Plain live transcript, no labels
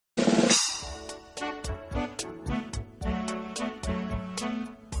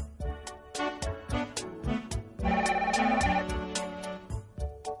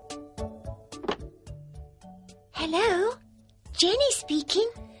speaking.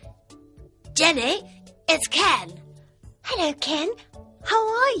 Jenny, it's Ken. Hello, Ken. How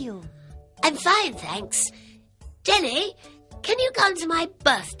are you? I'm fine, thanks. Jenny, can you come to my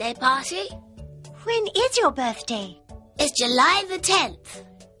birthday party? When is your birthday? It's July the 10th.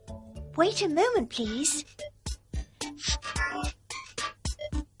 Wait a moment, please.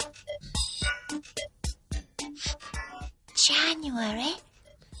 January,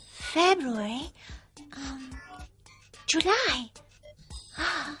 February, July.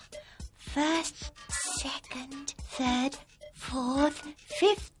 First, second, third, fourth,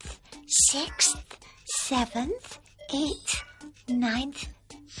 fifth, sixth, seventh, eighth, ninth,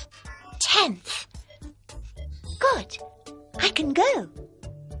 10th. Good. I can go.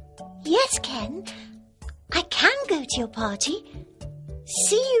 Yes, Ken. I can go to your party.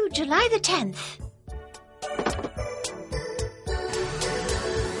 See you July the 10th.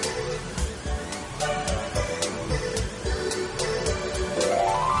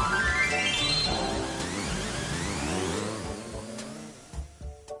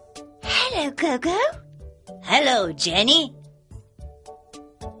 Hello, Gogo. Hello, Jenny.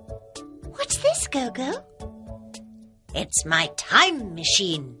 What's this, Gogo? It's my time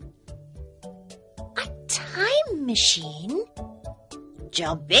machine. A time machine?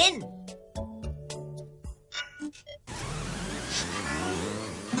 Jump in.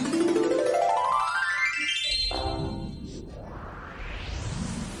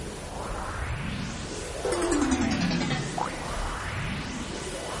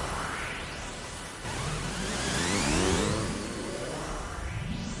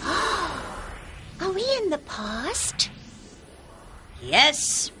 Are we in the past?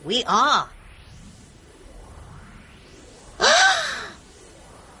 Yes, we are.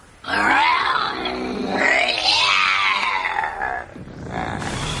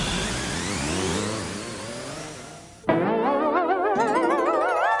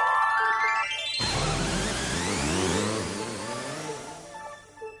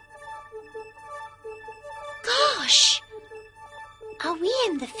 Gosh! Are we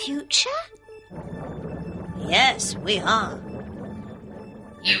in the future? Yes, we are.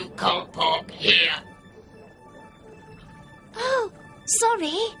 You can't park here. Oh,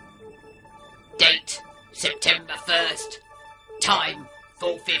 sorry. Date, September 1st. Time,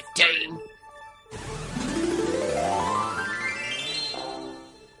 4:15.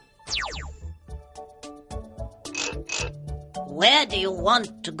 Where do you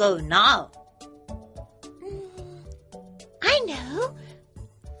want to go now? I know.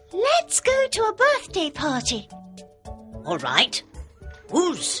 Let's go to a birthday party. All right.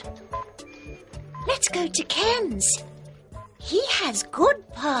 Whose? Let's go to Ken's. He has good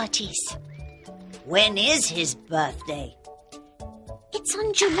parties. When is his birthday? It's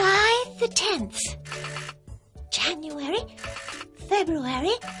on July the 10th. January,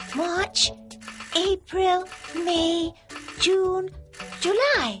 February, March, April, May, June,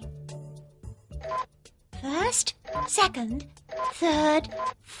 July. First, second, third,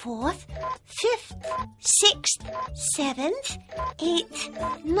 fourth, fifth, sixth, seventh, eighth,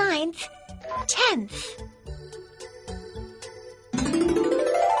 ninth, 10th.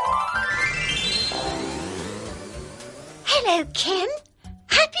 Hello, Ken.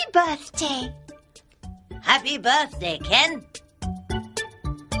 Happy birthday. Happy birthday, Ken.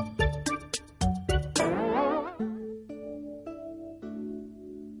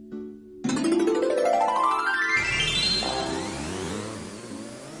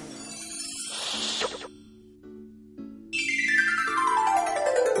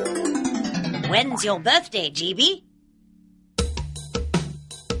 When's your birthday, GB?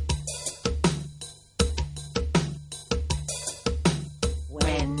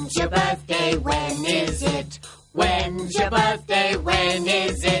 When's your birthday? When is it? When's your birthday? When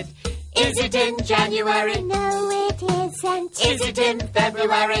is it? Is it in January? No, it isn't. Is it in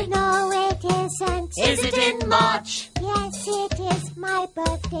February? No, it isn't. Is it in March? Yes, it is. My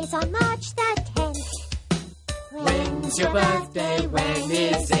birthday's on March the 10th. When's your birthday? When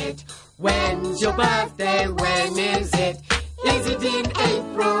is it? When's your birthday? When is it? Is it in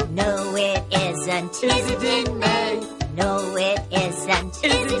April? No, it isn't. Is it in May? No, it isn't.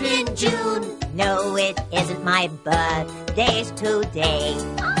 Is it in June? No, it isn't. My birthday's today.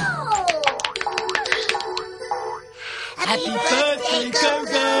 Oh! Happy birthday,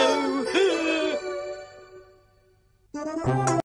 Go-Go!